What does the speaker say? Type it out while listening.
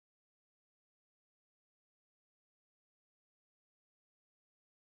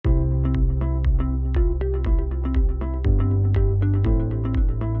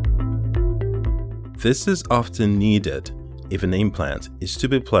This is often needed if an implant is to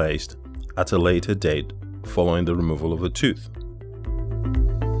be placed at a later date following the removal of a tooth.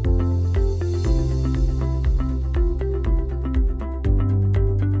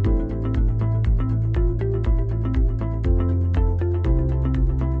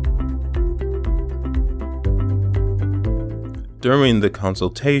 During the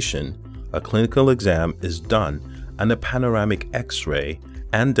consultation, a clinical exam is done and a panoramic X-ray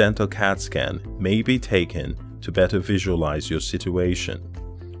and dental CAT scan may be taken to better visualize your situation.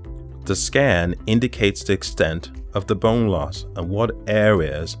 The scan indicates the extent of the bone loss and what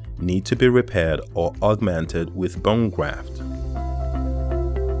areas need to be repaired or augmented with bone graft.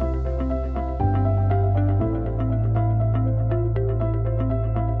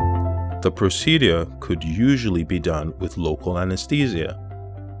 The procedure could usually be done with local anesthesia,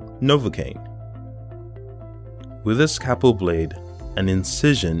 Novocaine. With a scalpel blade, an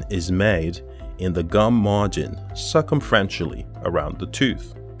incision is made in the gum margin circumferentially around the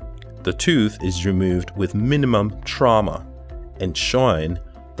tooth. The tooth is removed with minimum trauma, ensuring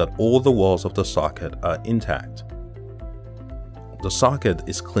that all the walls of the socket are intact. The socket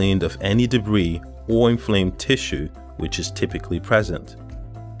is cleaned of any debris or inflamed tissue which is typically present.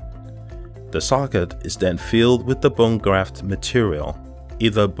 The socket is then filled with the bone graft material,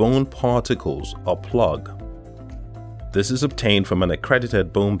 either bone particles or plug. This is obtained from an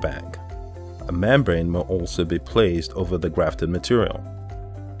accredited bone bank. A membrane may also be placed over the grafted material.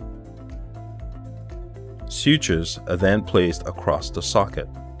 Sutures are then placed across the socket.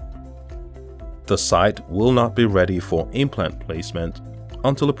 The site will not be ready for implant placement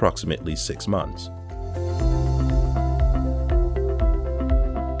until approximately 6 months.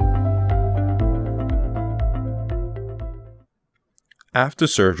 After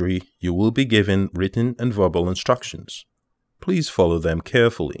surgery, you will be given written and verbal instructions. Please follow them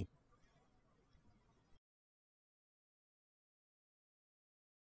carefully.